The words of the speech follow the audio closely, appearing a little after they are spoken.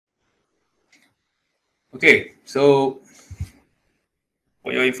Okay, so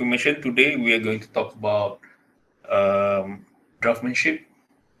for your information, today we are going to talk about draughtmanship.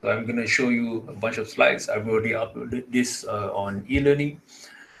 So I'm going to show you a bunch of slides. I've already uploaded this on e-learning,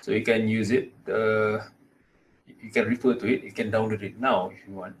 so you can use it. You can refer to it. You can download it now if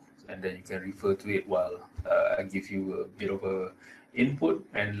you want, and then you can refer to it while I give you a bit of a input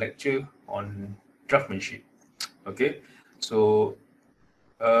and lecture on draughtmanship. Okay, so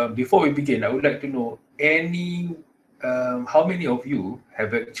before we begin, I would like to know how many of you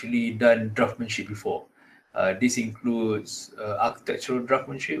have actually done draughtmanship before? This includes architectural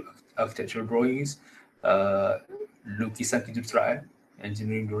draughtmanship, architectural drawings, uh, lukisan kejuruteraan,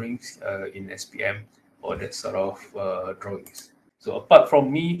 engineering drawings in SPM, or that sort of drawings. So apart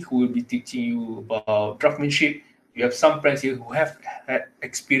from me, who will be teaching you about draughtmanship, you have some friends here who have had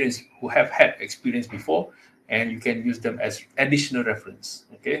experience before, and you can use them as additional reference.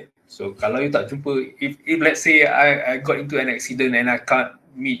 Okay, so kalau you tak jumpa, if let's say I got into an accident and I can't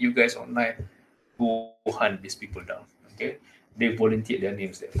meet you guys online, go hunt these people down. Okay, they volunteered their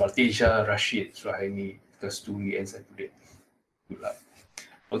names there: Farteja, Rashid, Suhaimi, Kasturi, and Saifuddin. Good luck.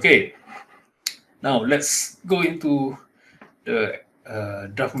 Okay, now let's go into the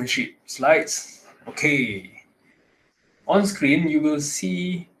draughtmanship slides. Okay, on screen you will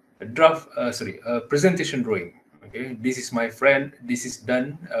see a presentation drawing. Okay, this is my friend. This is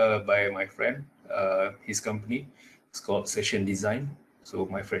done by my friend. His company. It's called Session Design. So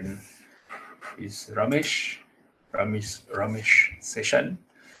my friend is Ramesh Session.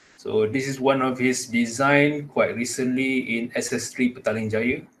 So this is one of his design quite recently in SS3 Petaling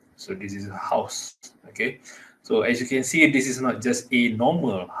Jaya. So this is a house. Okay. So as you can see, this is not just a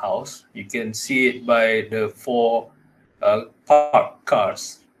normal house. You can see it by the four parked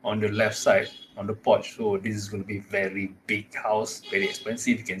cars on the left side on the porch. So this is going to be very big house, very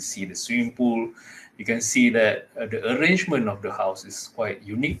expensive. You can see the swimming pool. You can see that the arrangement of the house is quite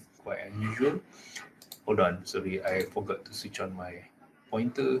unique, quite unusual. Hold on, sorry, I forgot to switch on my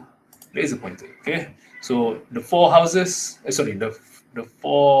pointer. Laser pointer. Okay, so the four houses, the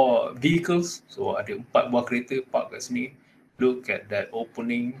four vehicles. So ada empat buah kereta park kat sini. Look at that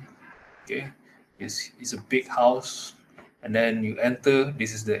opening. Okay, it's a big house, and then you enter.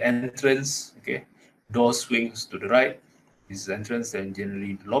 This is the entrance. Okay, door swings to the right. This is the entrance, and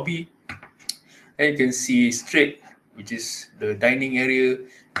generally the lobby. And you can see straight, which is the dining area,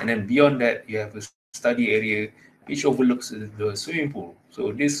 and then beyond that you have a study area which overlooks the swimming pool.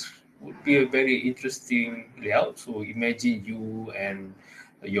 So this would be a very interesting layout. So imagine you and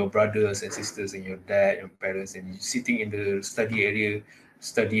your brothers and sisters and your dad and parents and you sitting in the study area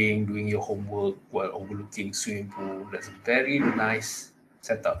studying, doing your homework while overlooking swimming pool. That's a very nice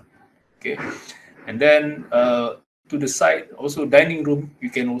setup. Okay, and then to the side, also dining room, you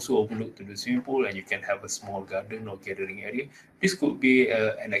can also overlook to the swimming pool, and you can have a small garden or gathering area. This could be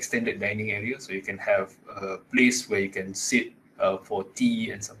an extended dining area, so you can have a place where you can sit for tea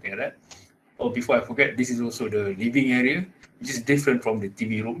and something like that. Oh, before I forget, this is also the living area, which is different from the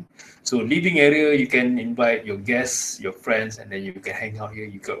TV room. So living area, you can invite your guests, your friends, and then you can hang out here.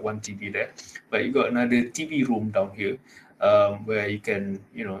 You got one TV there, but you got another TV room down here, where you can,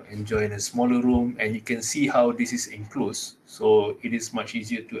 enjoy in a smaller room, and you can see how this is enclosed. So it is much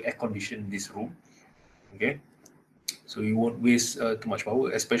easier to air condition this room. Okay, so you won't waste too much power,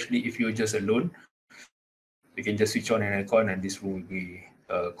 especially if you're just alone. You can just switch on an aircon, and this room will be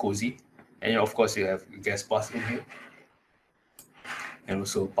cozy. And of course, you have a guest bathroom here, and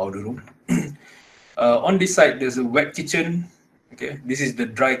also powder room. On this side, there's a wet kitchen. Okay, this is the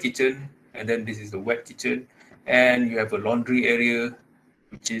dry kitchen, and then this is the wet kitchen, and you have a laundry area,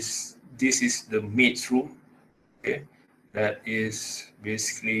 which is this is the maid's room. Okay, that is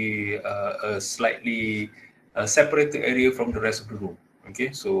basically a slightly separated area from the rest of the room.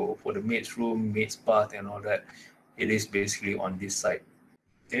 Okay, so for the maid's room, maid's bath, and all that, it is basically on this side.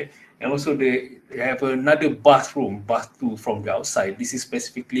 Okay, and also they have another bath two from the outside. This is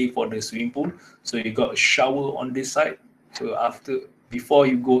specifically for the swimming pool. So you got a shower on this side. So before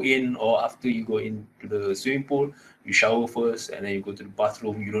you go in or after you go into the swimming pool, you shower first and then you go to the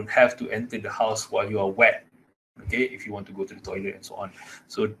bathroom. You don't have to enter the house while you are wet. Okay, if you want to go to the toilet and so on.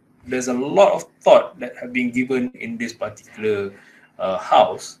 So there's a lot of thought that have been given in this particular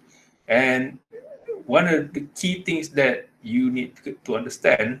house, and one of the key things that you need to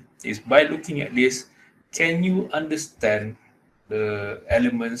understand is by looking at this, can you understand the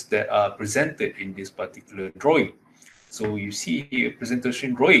elements that are presented in this particular drawing? So you see here,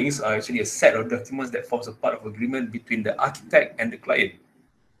 presentation drawings are actually a set of documents that forms a part of agreement between the architect and the client.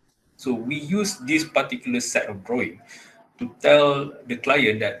 So we use this particular set of drawing tell the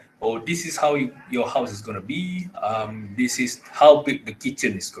client that, oh, this is how your house is going to be. This is how big the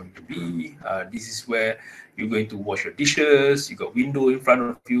kitchen is going to be. This is where you're going to wash your dishes. You got window in front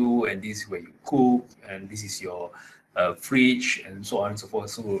of you, and this is where you cook, and this is your fridge, and so on and so forth.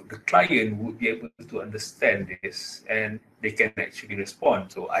 So the client would be able to understand this, and they can actually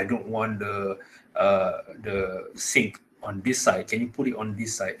respond. So I don't want the sink on this side, can you put it on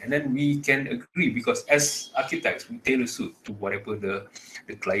this side? And then we can agree, because as architects we tailor suit to whatever the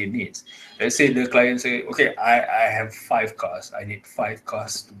client needs. Let's say the client say, okay, I have 5 cars, I need 5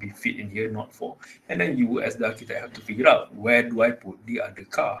 cars to be fit in here, not 4. And then you as the architect have to figure out, where do I put the other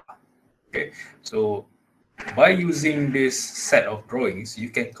car? Okay, so by using this set of drawings, you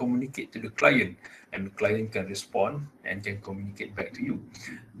can communicate to the client, and the client can respond and can communicate back to you.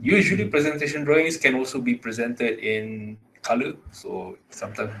 Usually presentation drawings can also be presented in color, so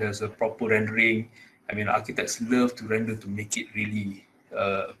sometimes there's a proper rendering. I mean, architects love to render to make it really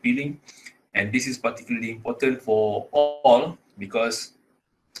appealing, and this is particularly important for all, because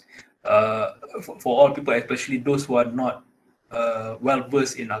for all people, especially those who are not well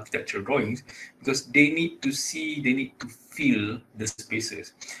versed in architectural drawings, because they need to see, they need to feel the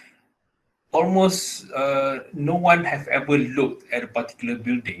spaces. Almost no one have ever looked at a particular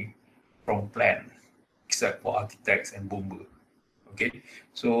building from plan, except for architects and bomber. Okay,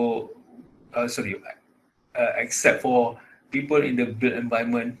 so sorry, except for people in the built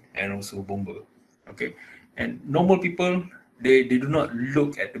environment and also bomber. Okay, and normal people, they do not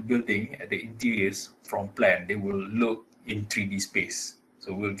look at the building, at the interiors from plan. They will look in 3D space.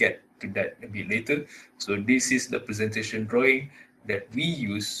 So we'll get to that a bit later. So this is the presentation drawing that we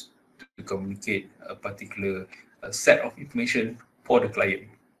use to communicate a particular set of information for the client.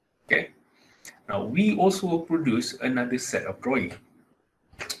 Okay. Now we also produce another set of drawing,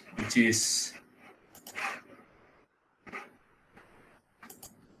 which is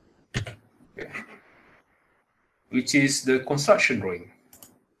the construction drawing.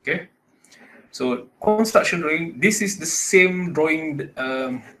 Okay. So construction drawing, this is the same drawing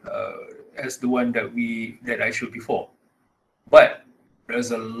as the one that I showed before, but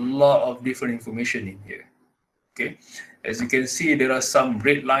there's a lot of different information in here. Okay, as you can see, there are some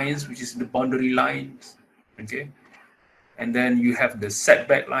red lines, which is the boundary lines. Okay, and then you have the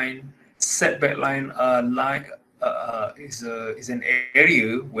setback line. Setback line is an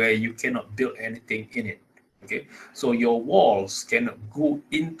area where you cannot build anything in it. Okay, so your walls cannot go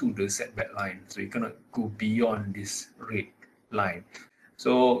into the setback line, so you cannot go beyond this red line.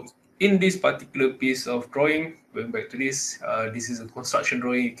 So in this particular piece of drawing, going back to this is a construction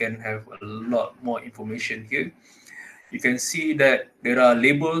drawing. You can have a lot more information here. You can see that there are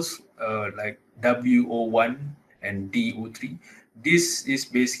labels like WO1 and DO3. This is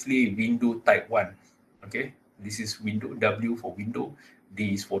basically window type 1. Okay, this is window, W for window,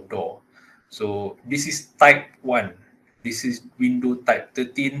 D is for door. So this is type 1. This is window type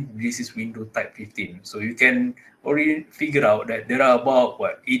 13. This is window type 15. So you can already figure out that there are about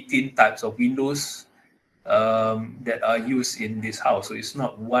 18 types of windows that are used in this house. So it's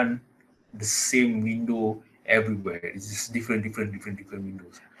not the same window everywhere. It's just different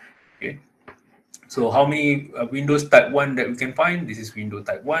windows. Okay. So how many windows type 1 that we can find? This is window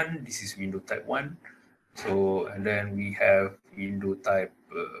type 1. This is window type 1. So, and then we have window type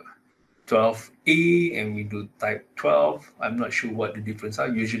 12A and window type 12. I'm not sure what the difference are.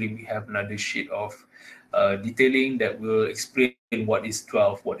 Usually we have another sheet of detailing that will explain what is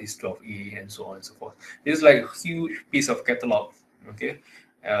 12, what is 12A, and so on and so forth. This is like a huge piece of catalog, okay,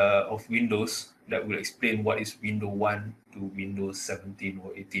 of windows that will explain what is window 1 to Windows 17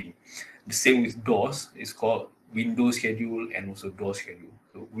 or 18. The same with doors. It's called window schedule and also door schedule.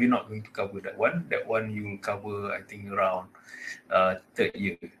 So we're not going to cover that one. That one you will cover, I think, around third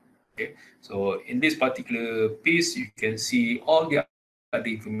year. Okay. So in this particular piece, you can see all the other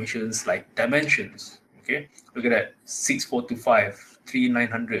informations like dimensions. Okay. Look at that: 6425,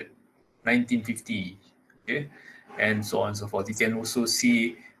 3900, 1950. Okay, and so on and so forth. You can also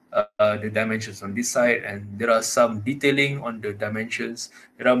see the dimensions on this side, and there are some detailing on the dimensions.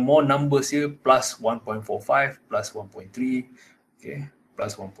 There are more numbers here: plus 1.45, plus 1.3, okay,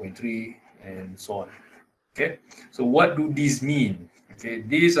 plus 1.3, and so on. Okay, so what do these mean? Okay,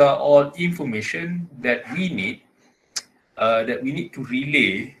 these are all information that we need to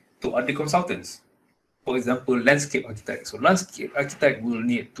relay to other consultants. For example, landscape architect. So landscape architect will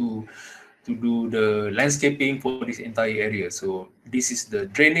need to do the landscaping for this entire area. So this is the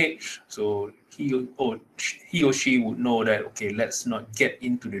drainage. So he or she would know that, okay, let's not get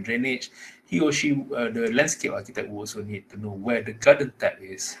into the drainage. He or she, the landscape architect, will also need to know where the garden tap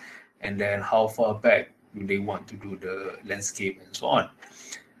is, and then how far back do they want to do the landscape and so on.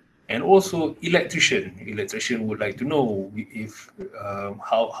 And also electrician would like to know if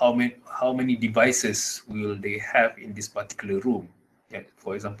how many devices will they have in this particular room. Yeah,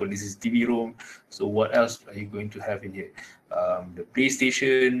 for example, this is TV room, so what else are you going to have in here? The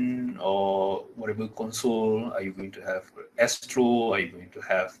PlayStation or whatever console. Are you going to have Astro? Are you going to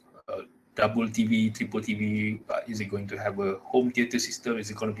have double TV, triple TV? Is it going to have a home theater system? Is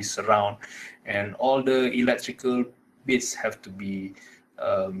it going to be surround? And all the electrical bits have to be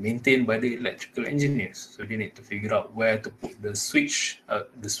maintained by the electrical engineers. So they need to figure out where to put the switch,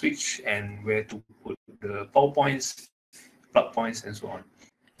 and where to put the power points, plug points, and so on.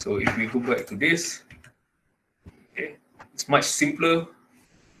 So if we go back to this, okay, it's much simpler.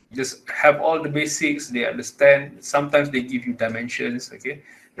 Just have all the basics. They understand. Sometimes they give you dimensions. Okay,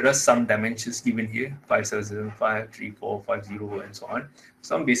 there are some dimensions given here: 5775, 3450, and so on.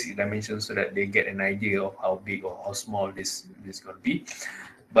 Some basic dimensions so that they get an idea of how big or how small this is going to be.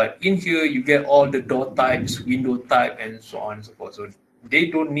 But in here, you get all the door types, window type, and so on and so forth. So they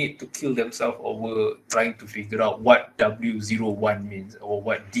don't need to kill themselves over trying to figure out what W01 means or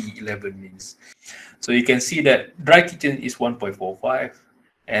what D11 means. So you can see that dry kitchen is 1.45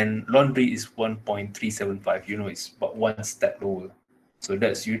 and laundry is 1.375. You know, it's about one step lower. So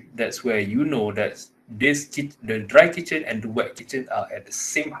that's where you know that the dry kitchen and the wet kitchen are at the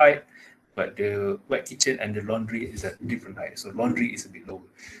same height, but the wet kitchen and the laundry is at different height. So laundry is a bit lower.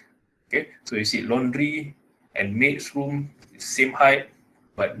 Okay, so you see laundry and maid's room is same height,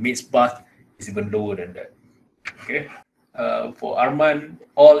 but maid's bath is even lower than that. Okay, for Arman,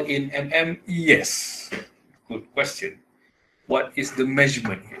 all in mm? Yes. Good question. What is the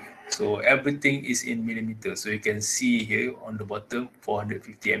measurement here? So everything is in millimeters. So you can see here on the bottom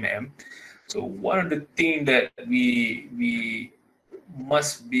 450 mm. So one of the things that we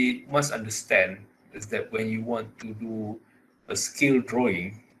must understand is that when you want to do a scale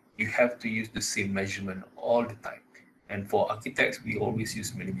drawing, you have to use the same measurement all the time. And for architects, we always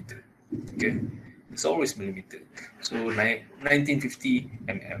use millimeter. Okay, it's always millimeter. So 1950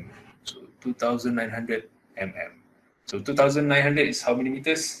 mm. So 2900 mm. So 2900 is how many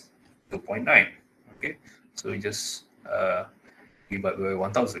meters? 2.9. Okay, so you just divide by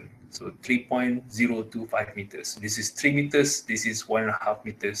 1000. So 3.025 meters. This is 3 meters. This is 1.5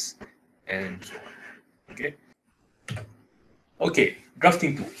 meters, and so on. Okay. Okay,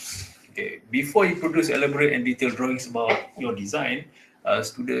 drafting tools. Okay, before you produce elaborate and detailed drawings about your design,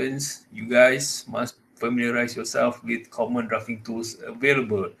 students, you guys must familiarize yourself with common drafting tools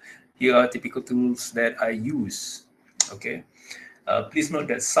available. Here are typical tools that I use. Okay, please note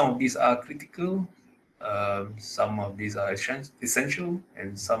that some of these are critical, some of these are essential,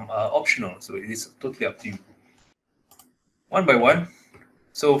 and some are optional. So it is totally up to you. One by one.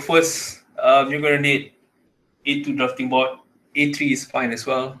 So first, you're going to need A2 drafting board. A3 is fine as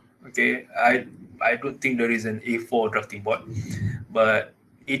well. Okay, I don't think there is an A4 drafting board, but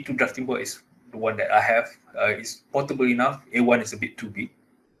A2 drafting board is the one that I have. It's portable enough. A1 is a bit too big.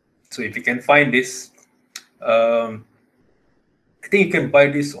 So if you can find this, I think you can buy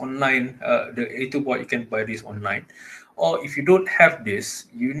this online. The A2 board, you can buy this online. Or if you don't have this,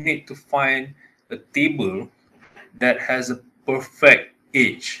 you need to find a table that has a perfect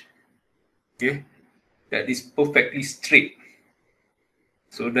edge. Okay, that is perfectly straight,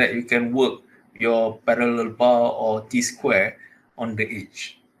 so that you can work your parallel bar or T-square on the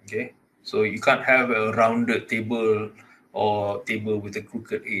edge. Okay, so you can't have a rounded table or table with a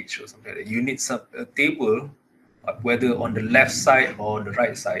crooked edge or something like that. You need a table, whether on the left side or the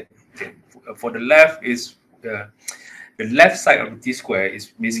right side. Okay, for the left is the left side of the T-square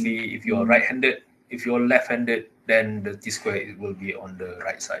is basically if you're right-handed. If you're left-handed, then the T-square will be on the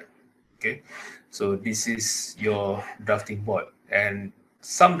right side. Okay, so this is your drafting board, and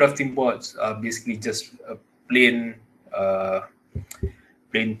some drafting boards are basically just a plain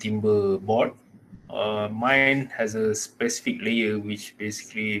timber board. Mine has a specific layer which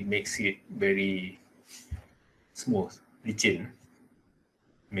basically makes it very smooth, licin,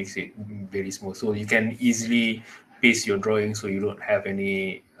 makes it very smooth, so you can easily paste your drawing, so you don't have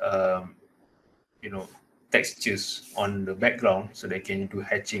any textures on the background, so they can do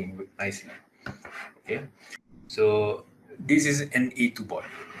hatching nicely. Okay, so this is an A2 board.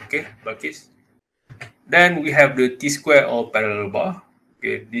 Okay, buckets. Then we have the T-square or parallel bar.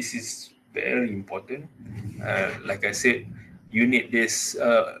 Okay, this is very important. Like I said, you need this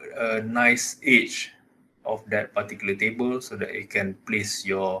nice edge of that particular table so that you can place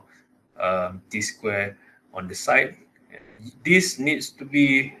your T-square on the side. This needs to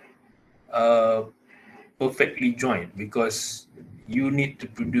be perfectly joined because you need to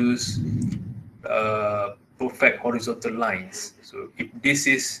produce perfect horizontal lines. So if this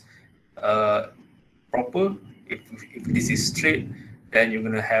is proper, if this is straight, then you're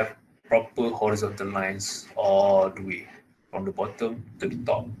gonna have proper horizontal lines all the way from the bottom to the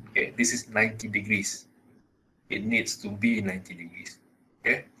top. Okay, this is 90 degrees. It needs to be 90 degrees.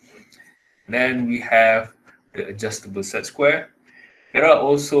 Okay, then we have the adjustable set square. There are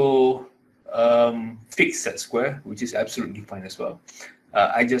also fixed set square, which is absolutely fine as well.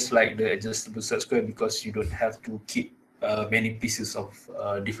 I just like the adjustable set square because you don't have to keep many pieces of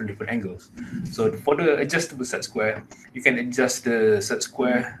different angles. So for the adjustable set square, you can adjust the set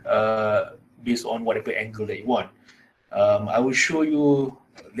square based on whatever angle that you want. I will show you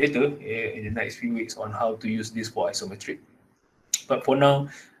later in the next few weeks on how to use this for isometric. But for now,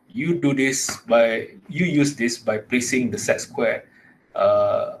 you use this by placing the set square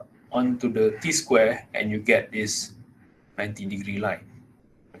onto the t-square, and you get this 90-degree line.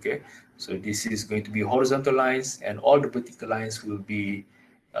 Okay, so this is going to be horizontal lines, and all the vertical lines will be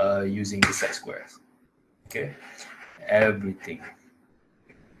using the set squares. Okay, everything.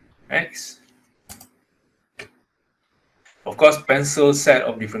 Next. Of course, pencil set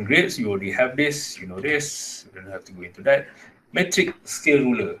of different grades. You already have this. You know this. You don't have to go into that. Metric scale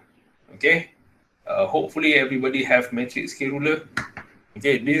ruler. Okay. Hopefully, everybody have metric scale ruler.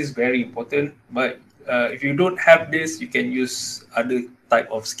 Okay, this is very important. But if you don't have this, you can use other type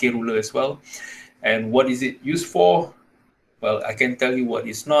of scale ruler as well. And what is it used for? Well, I can tell you what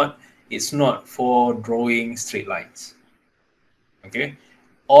it's not. It's not for drawing straight lines. Okay,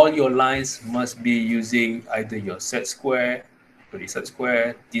 all your lines must be using either your set square, set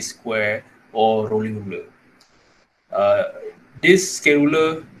square, t-square, or rolling ruler. This scale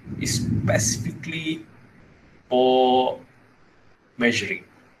ruler is specifically for measuring.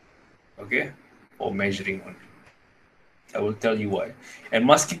 Okay, for measuring only. I will tell you why. And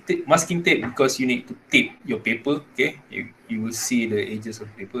masking tape, because you need to tape your paper. Okay, you will see the edges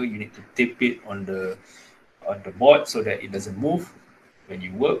of paper. You need to tape it on the board so that it doesn't move when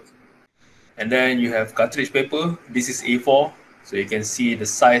you work. And then you have cartridge paper. This is A4, so you can see the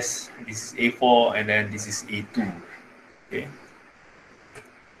size. This is A4, and then this is A2. Okay.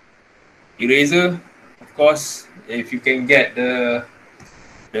 Eraser, of course, if you can get the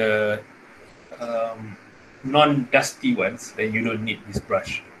non-dusty ones, then you don't need this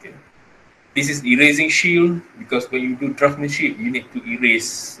brush. Okay. This is erasing shield, because when you do draughtmanship, you need to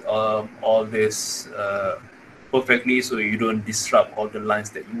erase all this perfectly, so you don't disrupt all the lines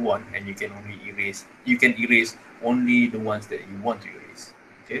that you want, and you can only erase. You can erase only the ones that you want to erase.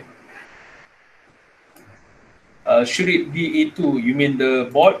 Okay. Should it be A2? You mean the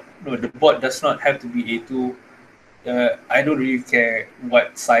board? No, the board does not have to be A2. I don't really care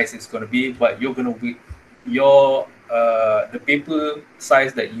what size it's going to be, but you're going to be the paper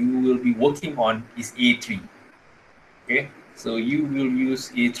size that you will be working on is A3. Okay, so you will use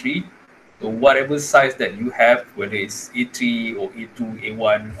A3. So whatever size that you have, whether it's A3 or A2,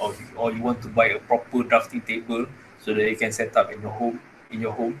 A1, or you want to buy a proper drafting table so that you can set up in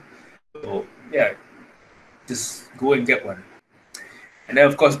your home. So yeah, just go and get one. And then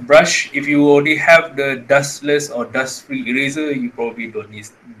of course brush. If you already have the dustless or dust-free eraser, you probably don't need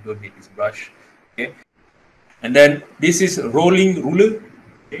this brush. Okay. And then this is rolling ruler.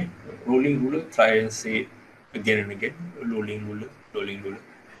 Okay, rolling ruler. Try and say it again and again. Rolling ruler, rolling ruler.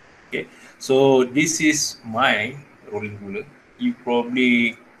 Okay, so this is my rolling ruler. You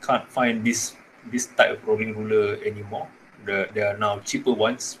probably can't find this type of rolling ruler anymore. There are now cheaper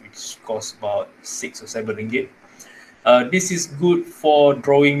ones, which cost about 6 or 7 ringgit. This is good for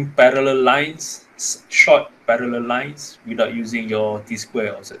drawing parallel lines, short parallel lines, without using your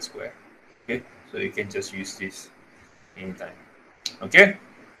t-square or set square. Okay, so you can just use this anytime. Okay,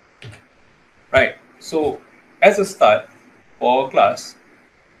 right. So as a start for our class,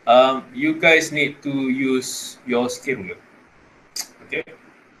 you guys need to use your scale ruler. Okay,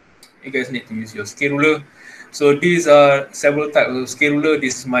 you guys need to use your scale ruler. So these are several types of scale ruler.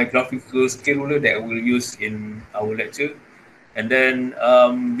 This is my graphical scale ruler that I will use in our lecture. And then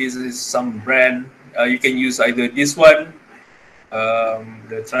this is some brand. You can use either this one,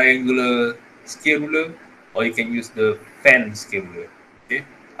 the triangular scale ruler, or you can use the fan scale ruler. Okay,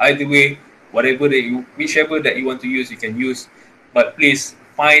 either way, whichever that you want to use, you can use. But please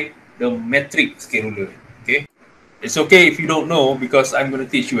find the metric scale ruler. Okay, it's okay if you don't know, because I'm going to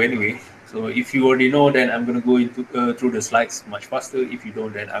teach you anyway. So if you already know, then I'm going to go into through the slides much faster. If you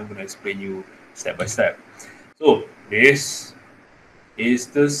don't, then I'm going to explain you step by step. So this is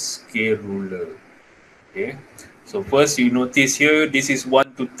the scale ruler. Okay, so first you notice here, this is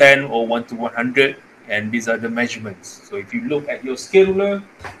 1 to 10 or 1 to 100, and these are the measurements. So if you look at your scale ruler,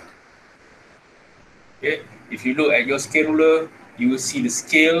 Okay, if you look at your scale ruler, you will see the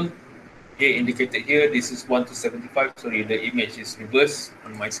scale, okay, indicated here. This is 1 to 75. Sorry, the image is reversed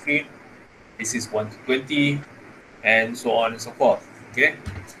on my screen. This is 1 to 20, and so on and so forth. Okay,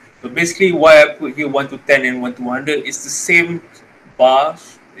 so basically why I put here 1 to 10 and 1 to 100 is the same bar.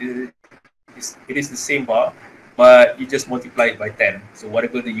 It is the same bar, but you just multiply it by 10. So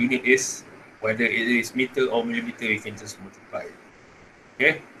whatever the unit is, whether it is meter or millimeter, you can just multiply it.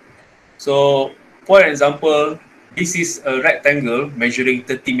 Okay, so for example, this is a rectangle measuring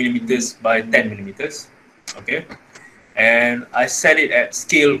 30 millimeters by 10 millimeters. Okay, and I set it at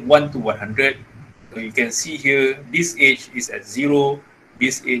scale 1 to 100. So you can see here, this edge is at 0,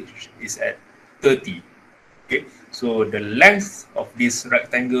 this edge is at 30. Okay, so the length of this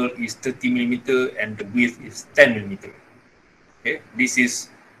rectangle is 30 millimeter and the width is 10 millimeter. Okay, this is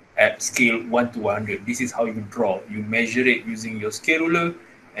at scale 1 to 100. This is how you draw. You measure it using your scale ruler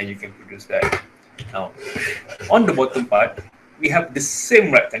and you can produce that. Now, on the bottom part, we have the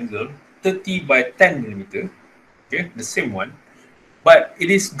same rectangle, 30 by 10 millimeter. Okay, the same one, but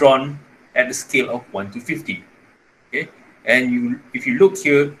it is drawn at the scale of 1 to 50. Okay, and if you look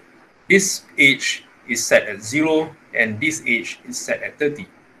here, this edge is set at 0 and this edge is set at 30.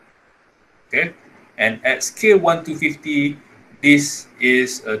 Okay, and at scale 1 to 50, this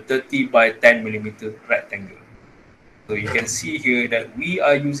is a 30 by 10 millimeter rectangle. So you can see here that we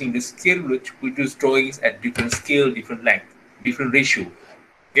are using the scale ruler to produce drawings at different scale, different length, different ratio.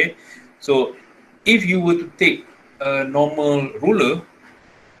 Okay, so if you were to take a normal ruler,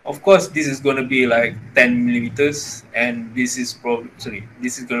 of course this is going to be like 10 millimeters, and this is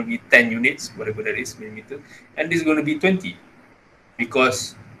this is going to be 10 units, whatever that is, millimeter, and this is going to be 20,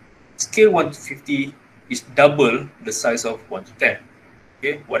 because scale 1 to 50 is double the size of 1 to 10.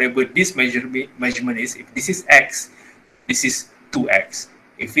 Okay, whatever this measurement is, if this is x, this is 2x.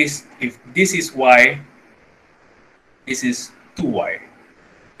 If this is y, this is 2y.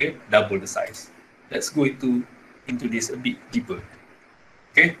 Okay, double the size. Let's go into this a bit deeper.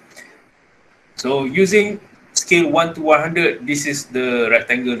 Okay, so using scale 1 to 100, this is the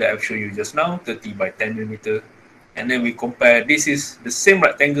rectangle that I've shown you just now, 30 by 10 millimeter. And then we compare, this is the same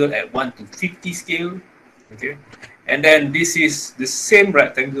rectangle at 1 to 50 scale. Okay, and then this is the same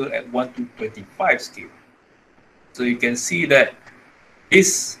rectangle at 1 to 25 scale. So you can see that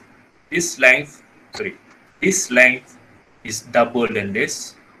this length is double than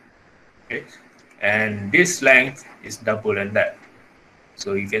this. Okay, and this length is double than that.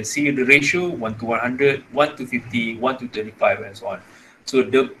 So you can see the ratio 1 to 100, 1 to 50, 1 to 25, and so on. So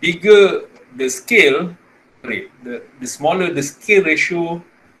the bigger the scale, the smaller the scale ratio,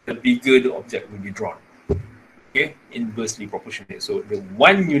 the bigger the object will be drawn. Okay, inversely proportionate. So the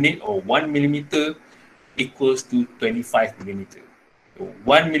 1 unit or 1 millimeter equals to 25 millimeter. So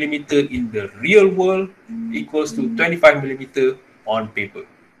 1 millimeter in the real world equals to 25 millimeter on paper.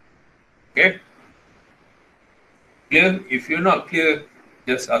 Okay, clear? If you're not clear,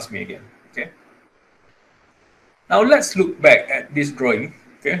 just ask me again. Okay, now let's look back at this drawing.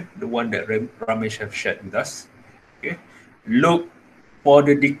 Okay, the one that Ramesh have shared with us. Okay, look for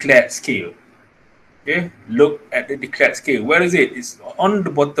the declared scale. Okay, look at the declared scale. Where is it? It's on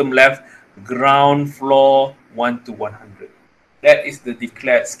the bottom left, ground floor 1 to 100. That is the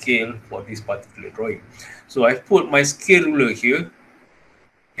declared scale for this particular drawing. So I've put my scale ruler here.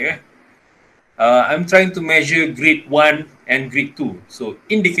 Okay, I'm trying to measure grid 1 and grid 2. So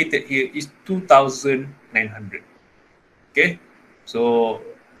indicated here is 2,900. Okay, so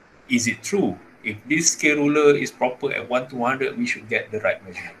is it true? If this scale ruler is proper at 1 to 100, we should get the right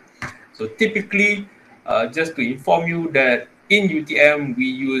measurement. So typically, just to inform you that in UTM, we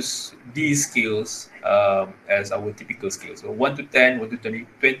use these scales as our typical scales. So 1 to 10, 1 to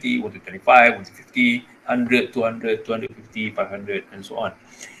 20, 1 to 25, 1 to 50, 100, 200, 250, 500, and so on.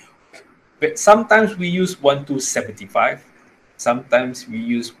 But sometimes we use 1 to 75. Sometimes we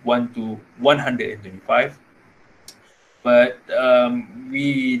use 1 to 125. But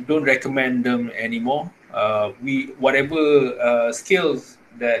we don't recommend them anymore. Whatever scales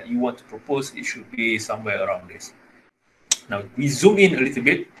that you want to propose, it should be somewhere around this. Now we zoom in a little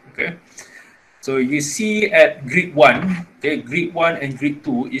bit. Okay, so you see at grid 1, okay, grid 1 and grid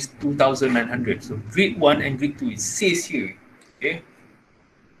 2 is 2,900. So grid 1 and grid 2, it says here, okay,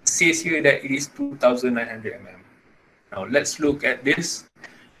 it says here that it is 2,900 mm. Now let's look at this.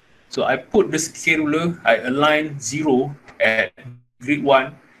 So I put the scale ruler, I align 0 at grid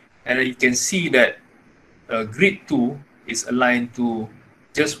 1, and then you can see that grid 2 is aligned to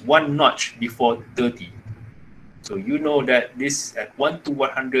just 1 notch before 30. So you know that this at 1 to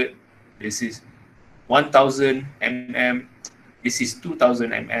 100, this is 1,000 mm, this is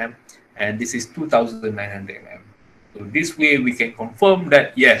 2,000 mm, and this is 2,900 mm. So this way we can confirm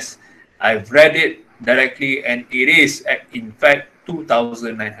that yes, I've read it directly and it is in fact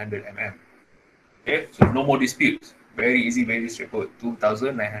 2,900 mm. Okay, so no more disputes. Very easy, very straightforward.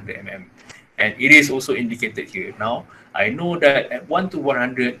 2,900 mm, and it is also indicated here. Now I know that at 1 to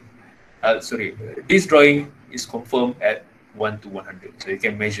 100, this drawing is confirmed at 1 to 100. So you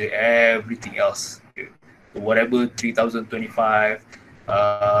can measure everything else. Okay. So whatever 3,025,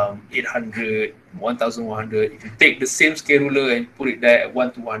 800, 1,100. If you take the same scale ruler and put it there at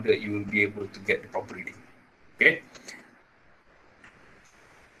 1 to 100, you will be able to get the proper reading. Okay.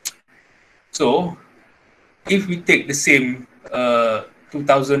 So if we take the same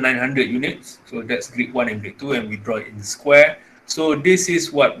 2,900 units, so that's grid 1 and grid 2, and we draw it in square. So this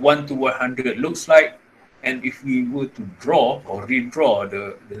is what 1 to 100 looks like. And if we were to draw or redraw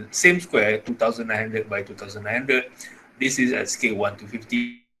the same square, 2,900 by 2,900, this is at scale 1 to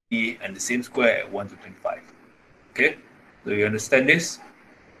 50, and the same square at 1 to 25. Okay, so you understand this?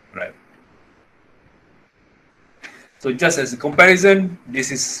 Right. So just as a comparison,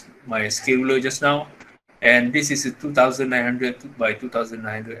 this is my scale ruler just now. And this is a 2,900 by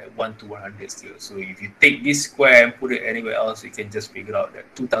 2,900 at 1 to 100 scale. So if you take this square and put it anywhere else, you can just figure out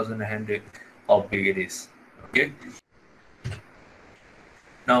that 2,900, how big it is. Okay.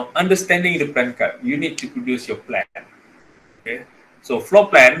 Now, understanding the plan card, you need to produce your plan. Okay. So floor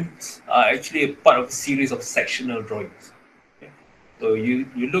plans are actually a part of a series of sectional drawings. Okay. So you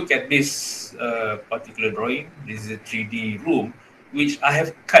look at this particular drawing. This is a 3D room, which I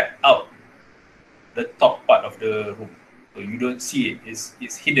have cut out the top part of the room, so you don't see it.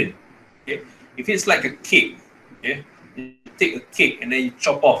 It's hidden. Okay, if it's like a cake, okay, you take a cake and then you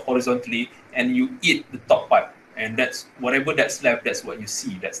chop off horizontally and you eat the top part, and that's whatever that's left. That's what you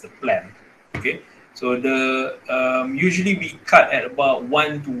see. That's the plan. Okay, so the usually we cut at about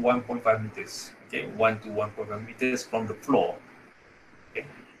 1 to 1.5 meters. Okay, 1 to 1.5 meters from the floor. Okay,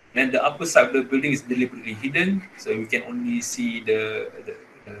 then the upper side of the building is deliberately hidden, so we can only see the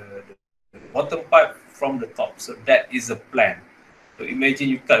bottom part from the top. So that is a plan. So imagine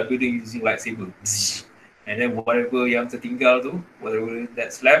you cut a building using lightsaber, and then whatever yang tertinggal tu, whatever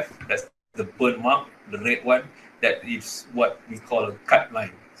that's left, that's the burn mark, the red one, that is what we call a cut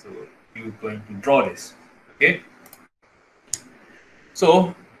line. So you're going to draw this. Okay.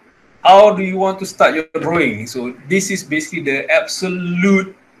 So how do you want to start your drawing? So this is basically the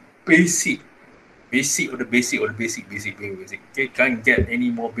absolute basic of the basic of the basic. Okay, can't get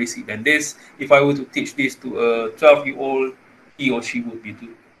any more basic than this. If I were to teach this to a 12-year-old, he or she would be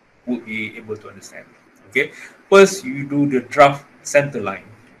able to understand. Okay, first you do the draft center line.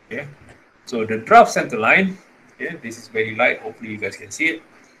 Okay, so the draft center line. Okay, this is very light. Hopefully you guys can see it.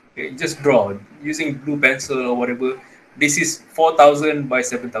 Okay, just draw using blue pencil or whatever. This is 4,000 by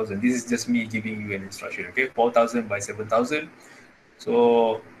 7,000. This is just me giving you an instruction. Okay, 4,000 by 7,000.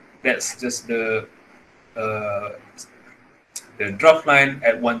 So that's just the draft line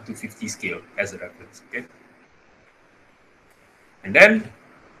at 1 to 50 scale as a reference. Okay, and then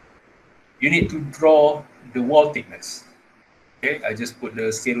you need to draw the wall thickness. Okay, I just put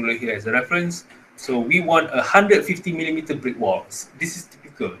the scale ruler here as a reference. So we want 150 millimeter brick walls. This is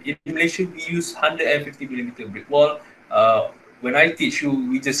typical. In Malaysia, we use 150 millimeter brick wall. When I teach you,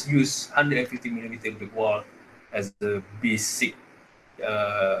 we just use 150 millimeter brick wall as the basic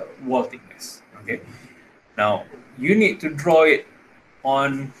wall thickness. Okay. Now you need to draw it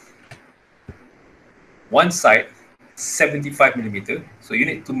on one side, 75 millimeter. So you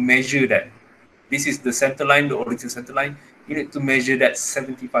need to measure that. This is the center line, the original center line. You need to measure that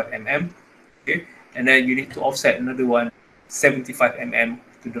 75 mm. Okay, and then you need to offset another one, 75 mm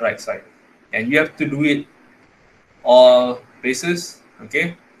to the right side, and you have to do it all places.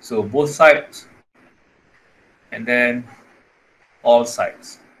 Okay, so both sides, and then all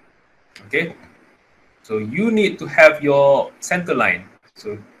sides. Okay, so you need to have your center line.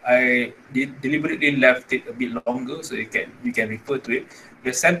 So I deliberately left it a bit longer so you can refer to it.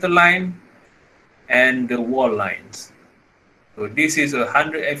 The center line and the wall lines. So this is a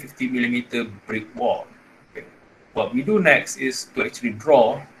 150 millimeter brick wall. Okay. What we do next is to actually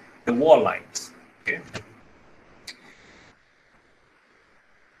draw the wall lines. Okay.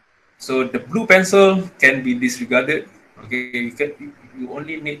 So the blue pencil can be disregarded. Okay, you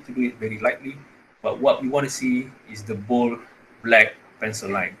only need to do it very lightly. But what we want to see is the bold black pencil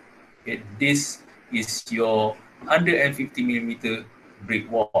line. Okay, this is your 150 millimeter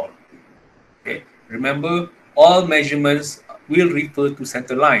brick wall. Okay, remember all measurements will refer to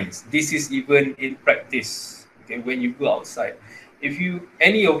center lines. This is even in practice. Okay, when you go outside, if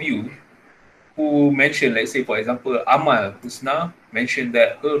any of you who mention, let's say for example, Amal Husna, mentioned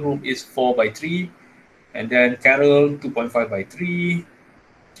that her room is 4 by 3, and then Carol 2.5 by 3,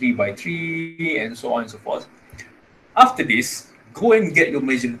 3 by 3, and so on and so forth. After this, go and get your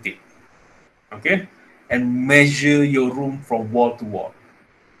measuring tape, okay, and measure your room from wall to wall.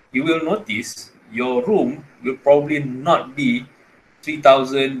 You will notice your room will probably not be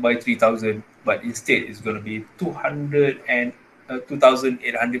 3000 by 3000, but instead it's going to be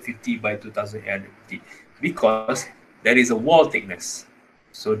 2850 by 2850, because there is a wall thickness.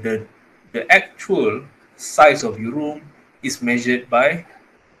 So the actual size of your room is measured by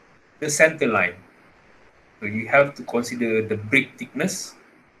the center line. So you have to consider the brick thickness,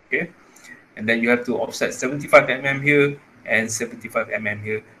 okay, and then you have to offset 75 mm here and 75 mm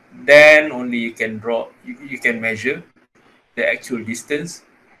here. Then only you can you can measure the actual distance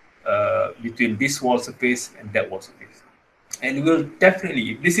between this wall surface and that wall surface. And we'll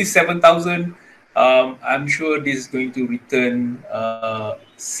definitely, if this is 7,000, I'm sure this is going to return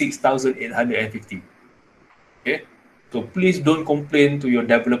 6,850. Okay, so please don't complain to your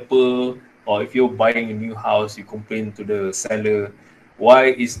developer, or if you're buying a new house, you complain to the seller,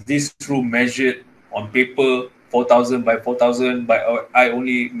 why is this room measured on paper 4,000 by 4,000, but I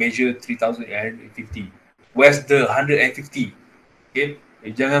only measure 3,850. Where's the 150? Okay,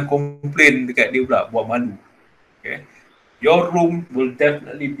 jangan complain dekat dia pula, buat malu. Okay, your room will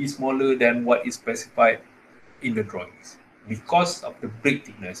definitely be smaller than what is specified in the drawings because of the brick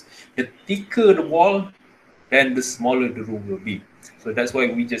thickness. The thicker the wall, then the smaller the room will be. So that's why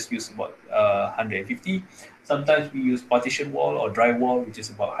we just use about 150. Sometimes we use partition wall or drywall, which is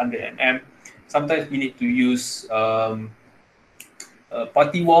about 100 mm. Sometimes we need to use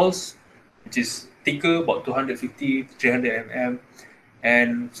party walls, which is thicker, about 250, 300 mm,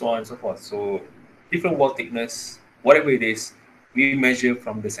 and so on and so forth. So different wall thickness, whatever it is, we measure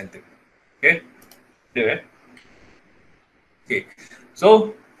from the center. Okay, there. Okay,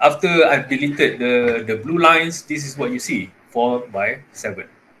 so after I've deleted the blue lines, this is what you see, 4 by 7,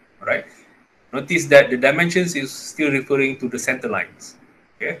 all right? Notice that the dimensions is still referring to the center lines,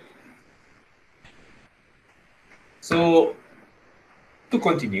 okay? So to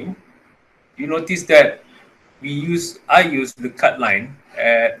continue, you notice that I use the cut line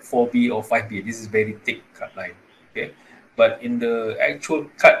at 4B or 5B. This is very thick cut line, okay? But in the actual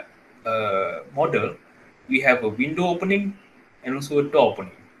cut model, we have a window opening and also a door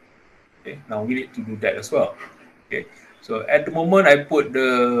opening. Okay, now we need to do that as well. Okay, so at the moment I put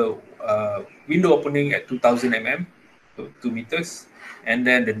the window opening at 2000 mm, so 2 meters, and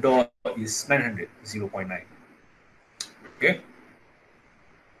then the door is 900, 0.9. Okay,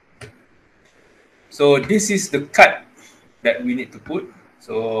 so this is the cut that we need to put.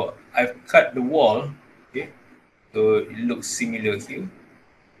 So I've cut the wall. Okay, so it looks similar here,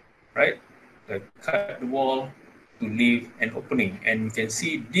 right? I cut the wall to leave an opening, and you can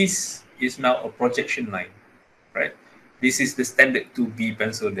see this is now a projection line, right? This is the standard 2B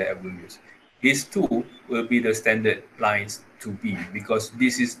pencil that I will use. These two will be the standard lines 2B, because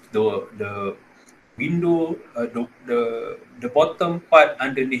this is the window, the bottom part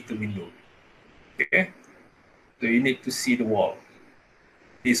underneath the window. Okay, so you need to see the wall.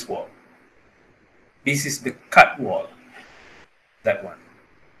 This wall. This is the cut wall. That one.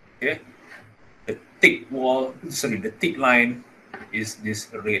 Okay, the thick wall. Sorry, the thick line is this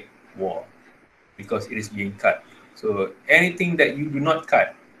red wall, because it is being cut. So anything that you do not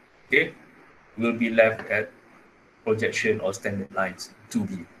cut, okay, will be left at projection or standard lines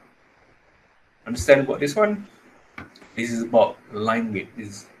 2B. Understand about this one? This is about line weight. This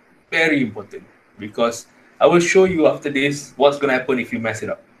is very important, because I will show you after this what's going to happen if you mess it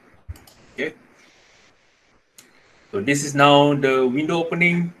up. Okay. So this is now the window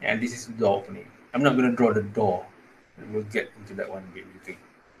opening, and this is the door opening. I'm not going to draw the door. We'll get into that one a bit later.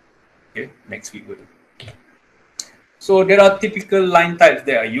 Okay, next week we'll do. So there are typical line types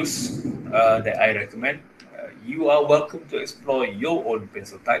that I use, that I recommend. You are welcome to explore your own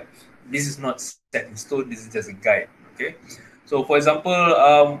pencil types. This is not set in stone. This is just a guide. Okay. So for example,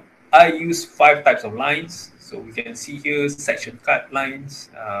 I use 5 types of lines. So we can see here section cut lines,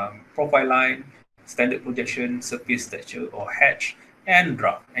 profile line, standard projection, surface texture or hatch, and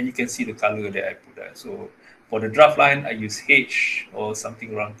draft. And you can see the color that I put there. So for the draft line, I use H or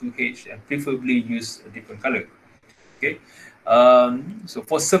something around 2H, and preferably use a different color. Okay, so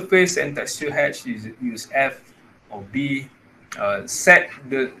for surface and texture hatch, you use F or B. Set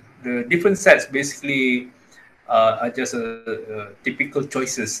the different sets basically are just typical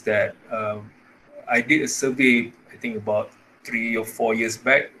choices that I did a survey, I think about 3 or 4 years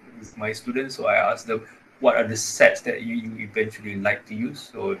back with my students. So I asked them, what are the sets that you eventually like to use?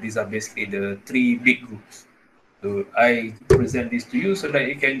 So these are basically the 3 big groups. So I present this to you so that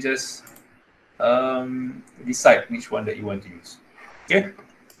you can just decide which one that you want to use. Okay.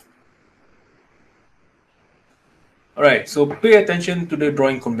 All right, so pay attention to the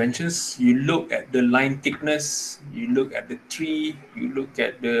drawing conventions. You look at the line thickness, you look at the tree, you look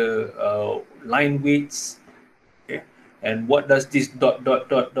at the line widths, okay? And what does this dot, dot,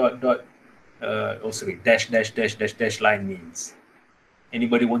 dot, dot, dot, oh sorry, dash, dash, dash, dash, dash line means?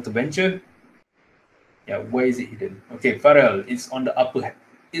 Anybody want to venture? Yeah, where is it hidden? Okay, Farrell, it's on the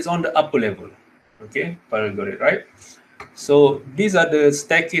upper level. Okay, Farrell got it right. So these are the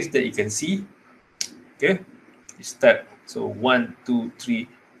staircase that you can see. Okay, you step. So 1, 2, 3,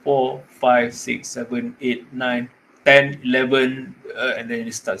 4, 5, 6, 7, 8, 9, 10, 11, and then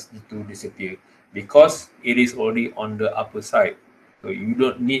it starts to disappear because it is already on the upper side. So you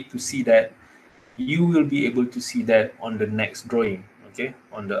don't need to see that. You will be able to see that on the next drawing, okay,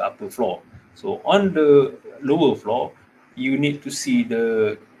 on the upper floor. So on the lower floor, you need to see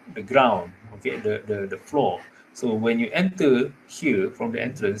the ground, okay, the floor. So when you enter here from the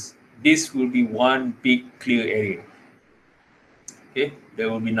entrance, this will be one big clear area. Okay, there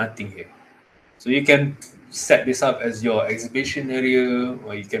will be nothing here. So you can set this up as your exhibition area,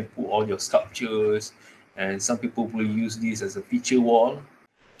 or you can put all your sculptures, and some people will use this as a feature wall.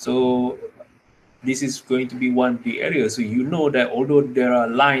 So this is going to be one big area. So you know that although there are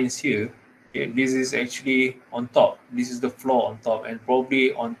lines here, okay, this is actually on top. This is the floor on top, and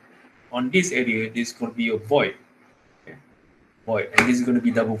probably on this area, this is going to be a void. Okay? Void, and this is going to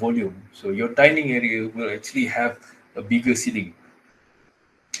be double volume. So your dining area will actually have a bigger ceiling.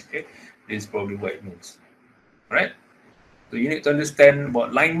 Okay, this is probably what it means. All right. So you need to understand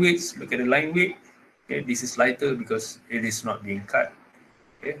about line widths. Look at the line width. Okay, this is lighter because it is not being cut.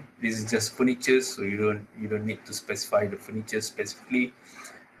 Okay, this is just furniture, so you don't need to specify the furniture specifically.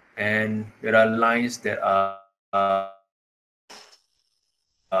 And there are lines that are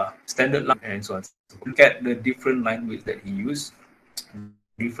standard line and so on. So look at the different line widths that he used,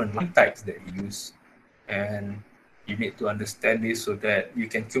 different line types that he used, and you need to understand this so that you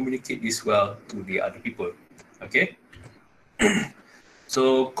can communicate this well to the other people. Okay.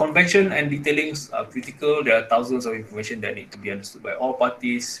 So convention and detailings are critical. There are thousands of information that need to be understood by all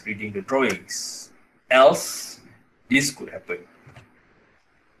parties reading the drawings. Else, this could happen.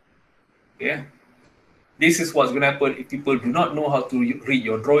 Yeah. This is what's going to happen if people do not know how to read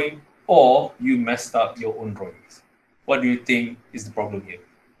your drawing or you messed up your own drawings. What do you think is the problem here?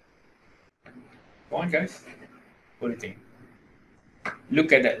 Come on, guys. What do you think?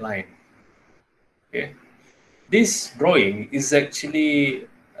 Look at that line. Okay. This drawing is actually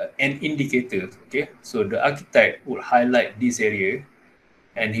an indicator. Okay. So the architect will highlight this area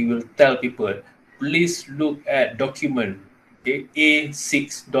and he will tell people, please look at document, okay,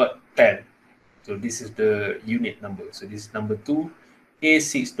 A6.10. So this is the unit number. So this is number 2,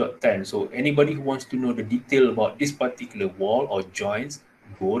 A6.10. So anybody who wants to know the detail about this particular wall or joints,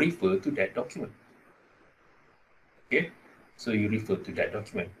 go refer to that document. Okay, so you refer to that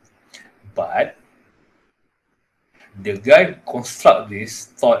document. But the guy who construct this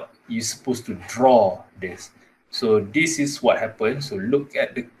thought you're supposed to draw this. So this is what happens. So look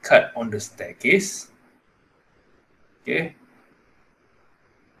at the cut on the staircase. Okay.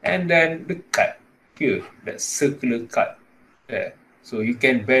 And then the cut here, that circular cut there. So you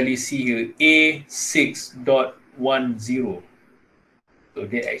can barely see here A6.10. So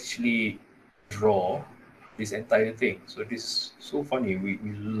they actually draw this entire thing. So this is so funny. We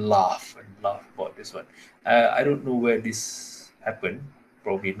laugh and laugh about this one. I don't know where this happened.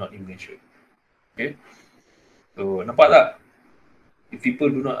 Probably not in Malaysia. Okay. So nampak tak? If people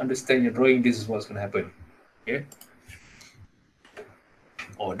do not understand your drawing, this is what's going to happen. Okay.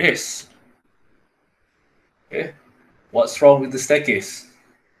 Or this. Okay. What's wrong with the staircase?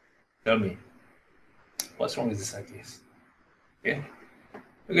 Tell me. What's wrong with the staircase? Okay.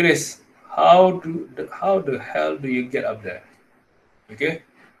 Look at this. How the hell do you get up there? Okay.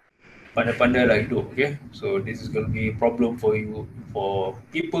 Pandai-pandai lah hidup. Okay. So this is going to be a problem for you, for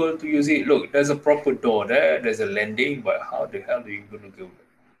people to use it. Look, there's a proper door there. There's a landing, but how the hell are you going to go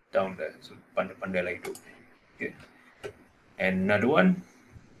down there? So pandai-pandai lah hidup. Okay. And another one.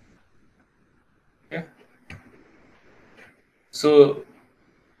 Yeah. So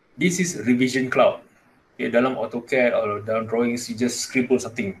this is revision cloud. Okay, dalam AutoCAD or dalam drawings, you just scribble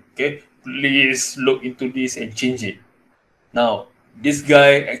something. Okay, please look into this and change it. Now, this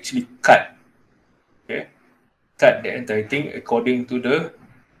guy actually cut. Okay, cut the entire thing according to the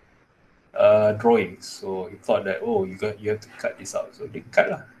drawings. So he thought that, oh, you have to cut this out. So they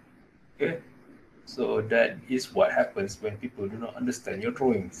cut lah. Okay, so that is what happens when people do not understand your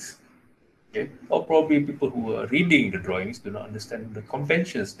drawings. Okay, or probably people who are reading the drawings do not understand the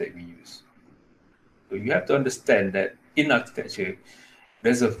conventions that we use. So you have to understand that in architecture,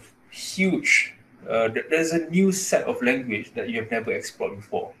 there's a huge, there's a new set of language that you have never explored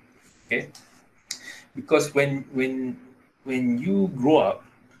before. Okay, because when you grow up,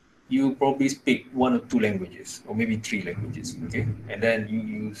 you probably speak one or two languages, or maybe three languages. Okay, and then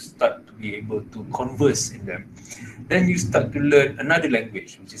you start to be able to converse in them. Then you start to learn another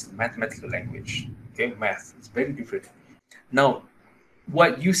language, which is mathematical language. Okay, math. It's very different. Now,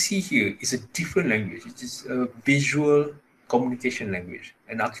 what you see here is a different language. It is a visual communication language,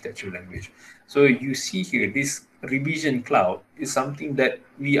 an architecture language. So you see here, this revision cloud is something that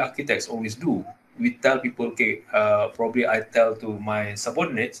we architects always do. We tell people, okay, probably I tell to my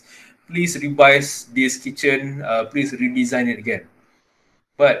subordinates, please revise this kitchen, please redesign it again.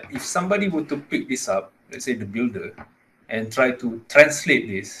 But if somebody were to pick this up, let's say the builder, and try to translate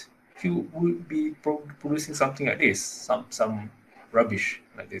this, you would be producing something like this, some rubbish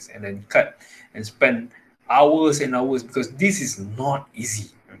like this, and then cut and spend hours and hours, because this is not easy.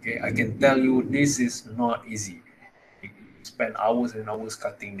 Okay, I can tell you this is not easy. You spend hours and hours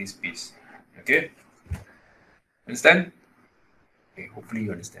cutting this piece. Okay, understand? Okay, hopefully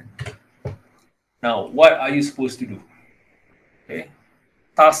you understand. Now, what are you supposed to do? Okay,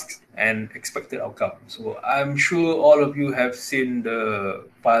 tasks and expected outcome. So I'm sure all of you have seen the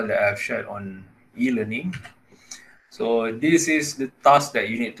file that I've shared on e-learning. So this is the task that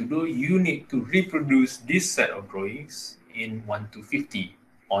you need to do. You need to reproduce this set of drawings in 1 to 50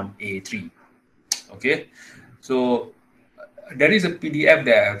 on A3. Okay, so there is a PDF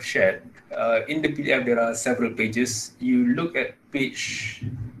that I've shared. In the PDF, there are several pages. You look at page,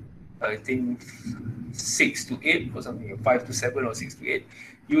 I think 6 to 8 or something, 5 to 7 or 6 to 8,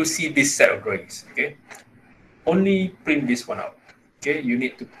 you will see this set of drawings. Okay, only print this one out. Okay, you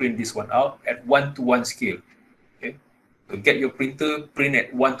need to print this one out at 1:1 scale. Okay, so get your printer, print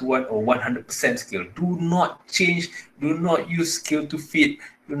at 1:1 or 100% scale. Do not change, do not use scale to fit,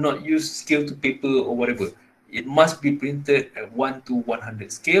 do not use scale to paper or whatever. It must be printed at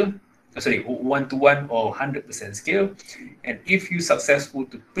 1:100 scale. Sorry, 1:1 or 100% scale. And if you successful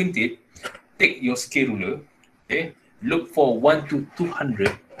to print it, take your scale ruler, okay, look for 1 to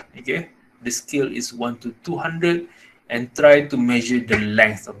 200, okay, the scale is 1 to 200, and try to measure the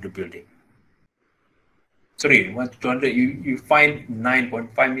length of the building. Sorry, 1 to 200, you find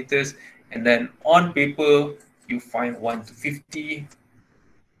 9.5 meters, and then on paper you find 1 to 50.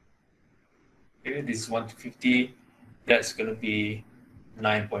 Okay, this is 1 to 50, that's going to be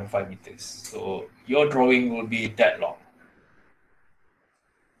 9.5 meters. So your drawing will be that long,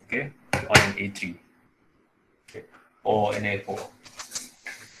 okay, on an A3, okay, or an A4.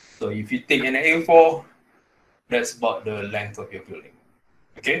 So if you take an A4, that's about the length of your building.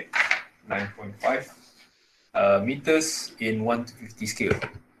 Okay, 9.5 meters in 1 to 50 scale.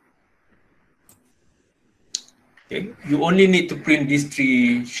 Okay, you only need to print these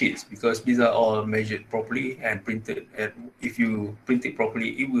 3 sheets because these are all measured properly and printed. And if you print it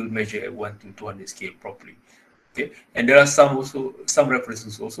properly, it will measure at 1 to 200 scale properly. Okay, and there are some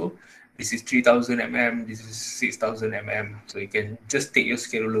references also. This is 3000 mm, this is 6000 mm. So you can just take your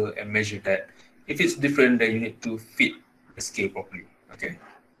scale ruler and measure that. If it's different, then you need to fit the scale properly. Okay.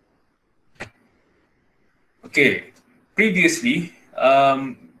 Okay. Previously,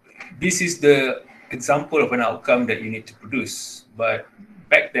 this is the example of an outcome that you need to produce. But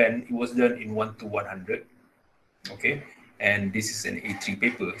back then, it was done in 1 to 100. Okay. And this is an A3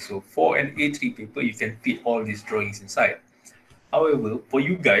 paper. So for an A3 paper, you can fit all these drawings inside. However, for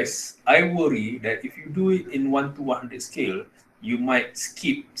you guys, I worry that if you do it in 1 to 100 scale, you might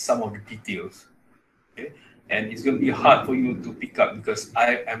skip some of the details. Okay? And it's going to be hard for you to pick up because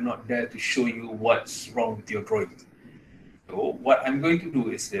I am not there to show you what's wrong with your drawing. So what I'm going to do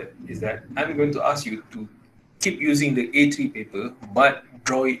is that I'm going to ask you to keep using the A3 paper, but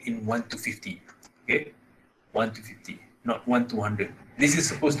draw it in 1 to 50. Okay? 1 to 50, not 1 to 100. This is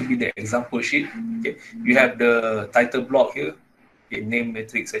supposed to be the example sheet. Okay? You have the title block here. Okay, name,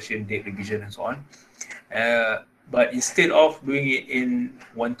 metric, session, date, revision, and so on. But instead of doing it in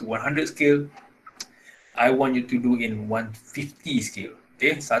 1 to 100 scale, I want you to do in 1 to 50 scale.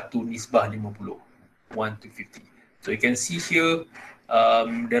 Okay, 1 nisbah 50, 1 to 50. So you can see here,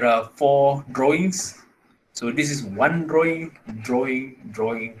 there are 4 drawings. So this is one drawing,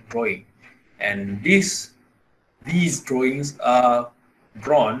 and these drawings are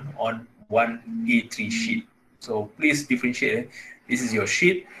drawn on one A3 sheet. So please differentiate. This is your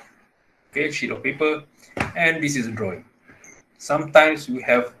sheet, okay, sheet of paper, and this is a drawing. Sometimes we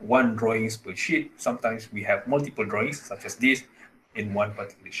have one drawings per sheet. Sometimes we have multiple drawings, such as this, in one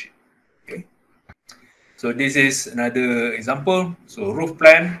particular sheet. Okay. So this is another example. So roof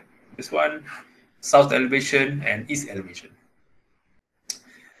plan, this one, south elevation and east elevation.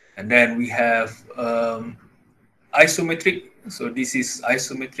 And then we have isometric. So this is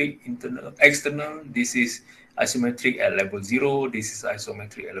isometric internal, external. This is isometric at level 0. This is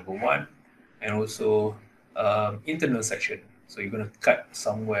isometric at level 1. And also internal section. So you're going to cut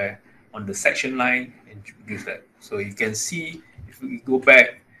somewhere on the section line and produce that. So you can see, if we go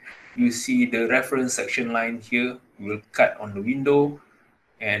back, you see the reference section line here will cut on the window,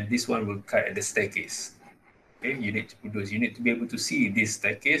 and this one will cut at the staircase. Okay, you need to produce, you need to be able to see this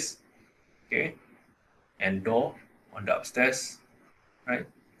staircase, okay, and door on the upstairs, right?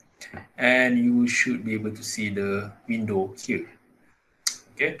 And you should be able to see the window here.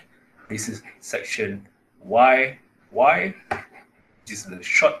 Okay, this is section Y, which is the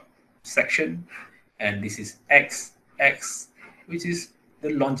short section, and this is X, which is the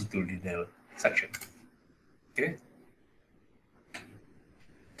longitudinal section. Okay.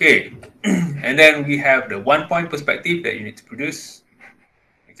 Okay, and then we have the 1-point perspective that you need to produce.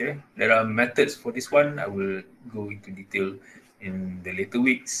 Okay, there are methods for this one. I will go into detail in the later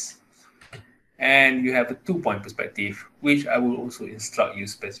weeks. And you have a 2-point perspective, which I will also instruct you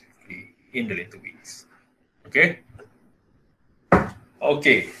specifically in the later weeks. Okay.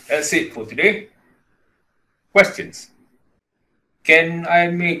 Okay, that's it for today. Questions? Can I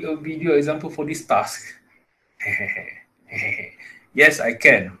make a video example for this task? Yes, I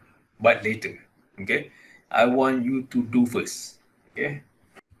can, but later. Okay, I want you to do first. Okay,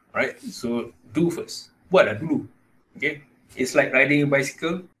 right? So do first. Buatlah dulu. Okay, it's like riding a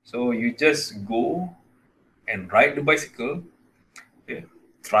bicycle. So you just go and ride the bicycle. Okay,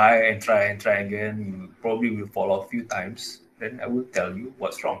 try and try and try again. You probably will fall off a few times. Then I will tell you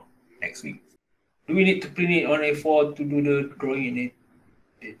what's wrong next week. Do we need to print it on A4 to do the drawing in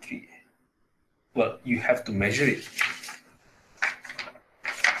A3? Well, you have to measure it.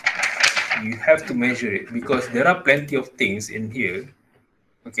 You have to measure it because there are plenty of things in here.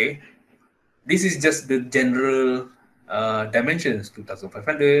 Okay, this is just the general dimensions: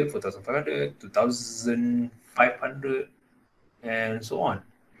 2,500, 4,500, 2,500, and so on.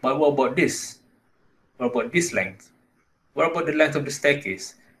 But what about this? What about this length? What about the length of the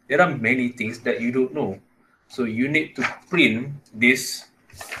staircase? There are many things that you don't know. So you need to print this.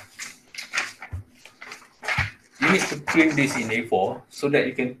 You need to print this in A4 so that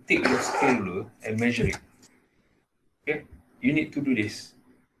you can take your scale ruler and measure it. Okay? You need to do this.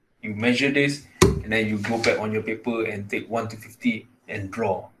 You measure this, and then you go back on your paper and take 1 to 50 and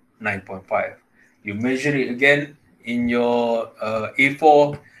draw 9.5. You measure it again in your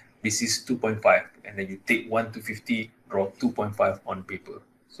A4. This is 2.5, and then you take 1 to 50, draw 2.5 on paper.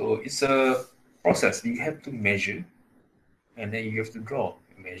 So it's a process. You have to measure, and then you have to draw.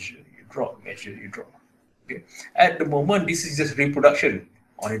 Measure, you draw, measure, you draw. Okay. At the moment, this is just reproduction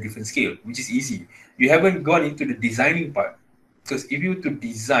on a different scale, which is easy. You haven't gone into the designing part, because if you were to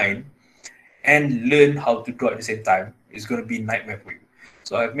design and learn how to draw at the same time, it's going to be a nightmare for you.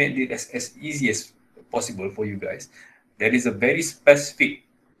 So I've made it as easy as possible for you guys. There is a very specific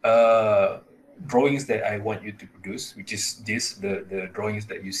drawings that I want you to produce, which is the drawings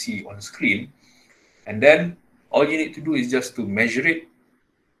that you see on screen. And then all you need to do is just to measure it,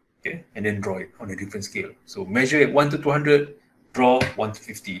 okay, and then draw it on a different scale. So measure it 1 to 200, draw 1 to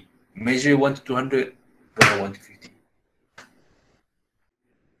 50. Measure 1 to 200, draw 1 to 50.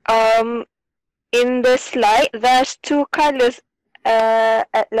 In the slide, there's 2 colors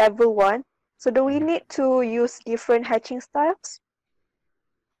at level 1. So do we need to use different hatching styles?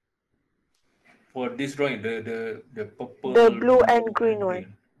 For this drawing, the purple, The blue and green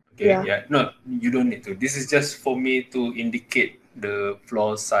one. Okay, yeah. No, you don't need to. This is just for me to indicate the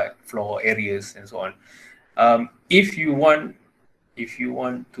floor areas and so on. If you want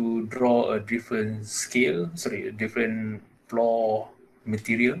to draw a different scale, a different floor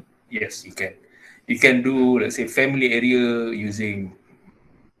material, yes, you can. You can do, let's say, family area using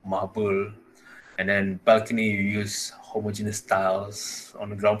marble, and then balcony you use homogeneous tiles. On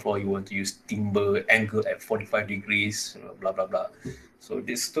the ground floor you want to use timber angle at 45 degrees, blah blah blah. So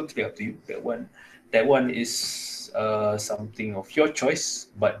this is totally up to you. That one is something of your choice.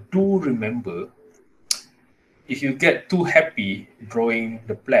 But do remember, if you get too happy drawing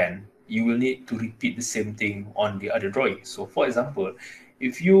the plan, you will need to repeat the same thing on the other drawing. So for example,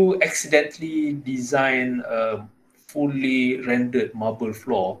 if you accidentally design a fully rendered marble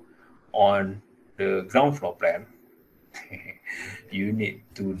floor on the ground floor plan, you need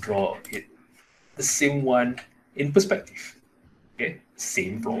to draw it the same one in perspective. Okay,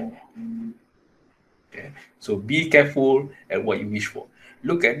 same floor. Okay, so be careful at what you wish for.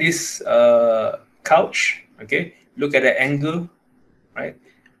 Look at this couch. Okay, look at the angle, right?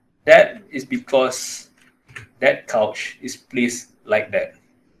 That is because that couch is placed like that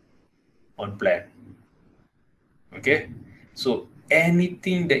on plan. Okay, so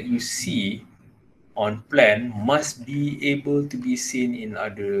anything that you see on plan must be able to be seen in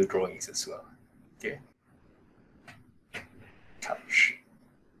other drawings as well. Okay, couch.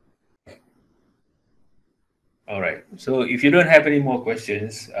 All right. So if you don't have any more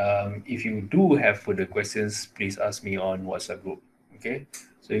questions, if you do have further questions, please ask me on WhatsApp group. Okay.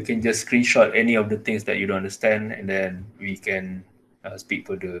 So you can just screenshot any of the things that you don't understand, and then we can speak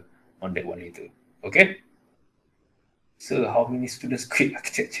further on that one later. Okay. So how many students quit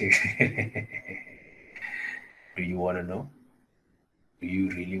architecture? Do you want to know? Do you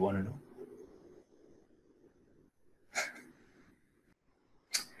really want to know?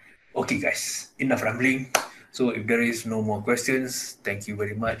 Okay, guys, enough rambling. So, if there is no more questions, thank you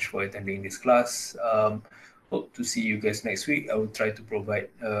very much for attending this class. Hope to see you guys next week. I will try to provide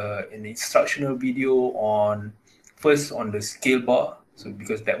an instructional video on first on the scale bar. So,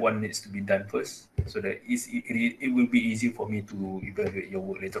 because that one needs to be done first, so that it will be easy for me to evaluate your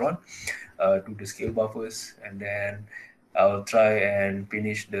work later on. Do the scale bar first, and then I'll try and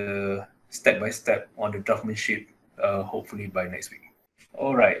finish the step by step on the draughtmanship, hopefully by next week.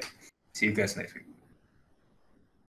 All right. See you guys next week.